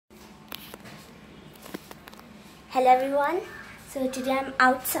Hello everyone, so today I'm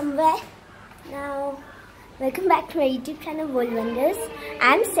out somewhere. Now, welcome back to my YouTube channel World Wonders.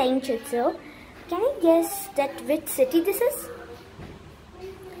 I'm Tsering Chotso. Can you guess that which city this is?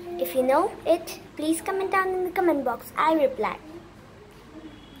 If you know it, please comment down in the comment box. I'll reply.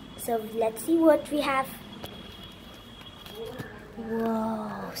 So let's see what we have.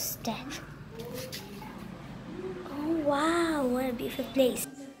 Whoa, statue. Oh wow, what a beautiful place.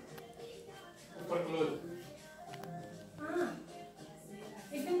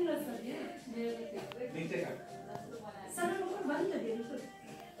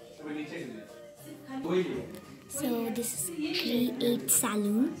 So this is Create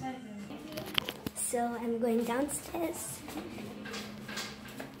Saloon. So I'm going downstairs.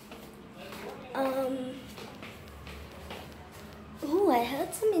 Oh, I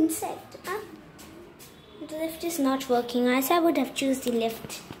heard some insect. The lift is not working. I said I would have chosen the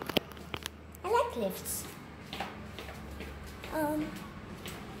lift. I like lifts.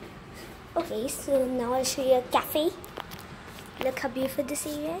 Okay, so now I'll show you a cafe. Look how beautiful this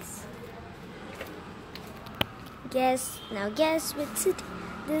area is. Guess which city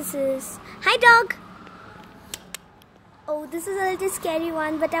this is. Hi dog! Oh, this is a little scary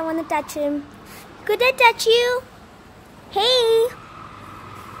one, but I want to touch him. Could I touch you? Hey!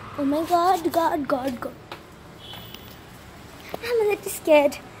 Oh my god. I'm a little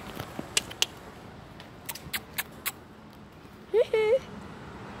scared.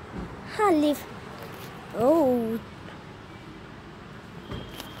 Leave. Oh.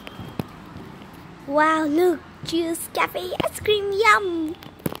 Wow, look. Juice, cafe, ice cream, yum.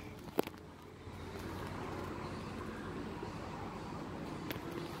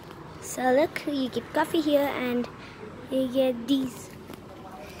 So look, you get coffee here and you get these.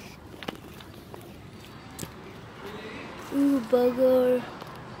 Ooh, burger.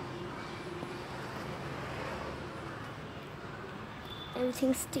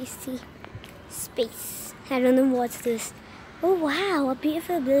 Everything's tasty. Space. I don't know what's this. Oh wow, a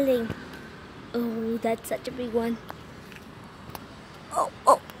beautiful building. Oh, that's such a big one. Oh,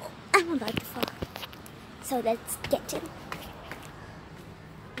 I'm about to fall. So let's get in.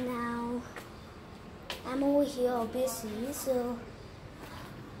 Now, I'm over here obviously, so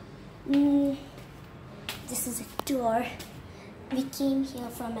this is a tour. We came here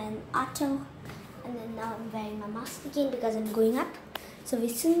from an auto and then now I'm wearing my mask again because I'm going up. So we'll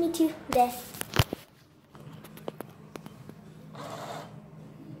soon meet you there.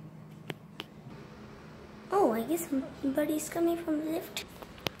 Oh, I guess somebody's coming from the lift.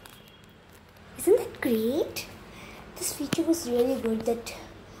 Isn't that great? This feature was really good that,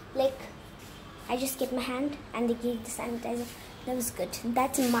 like, I just get my hand and they gave the sanitizer. That was good.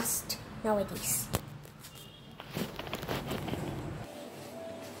 That's a must nowadays.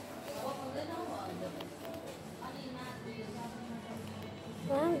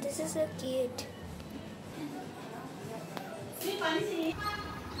 Wow, this is so cute.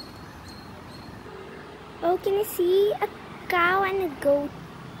 Oh, can you see a cow and a goat?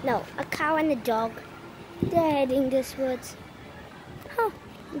 No, a cow and a dog. They're heading this woods. Oh,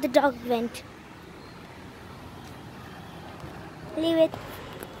 the dog went. Leave it.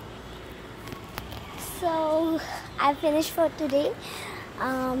 So, I finished for today.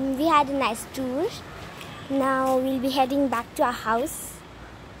 We had a nice tour. Now we'll be heading back to our house.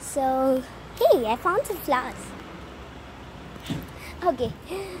 So, hey, I found some flowers. Okay,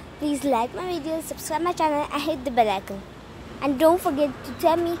 please like my videos, subscribe my channel and hit the bell icon. And don't forget to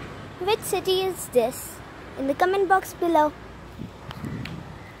tell me which city is this in the comment box below.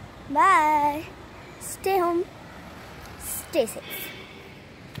 Bye. Stay home. Stay safe.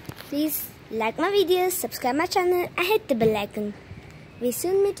 Please like my videos, subscribe my channel and hit the bell icon. We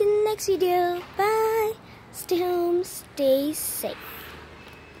soon meet in the next video. Bye. Stay home. Stay safe.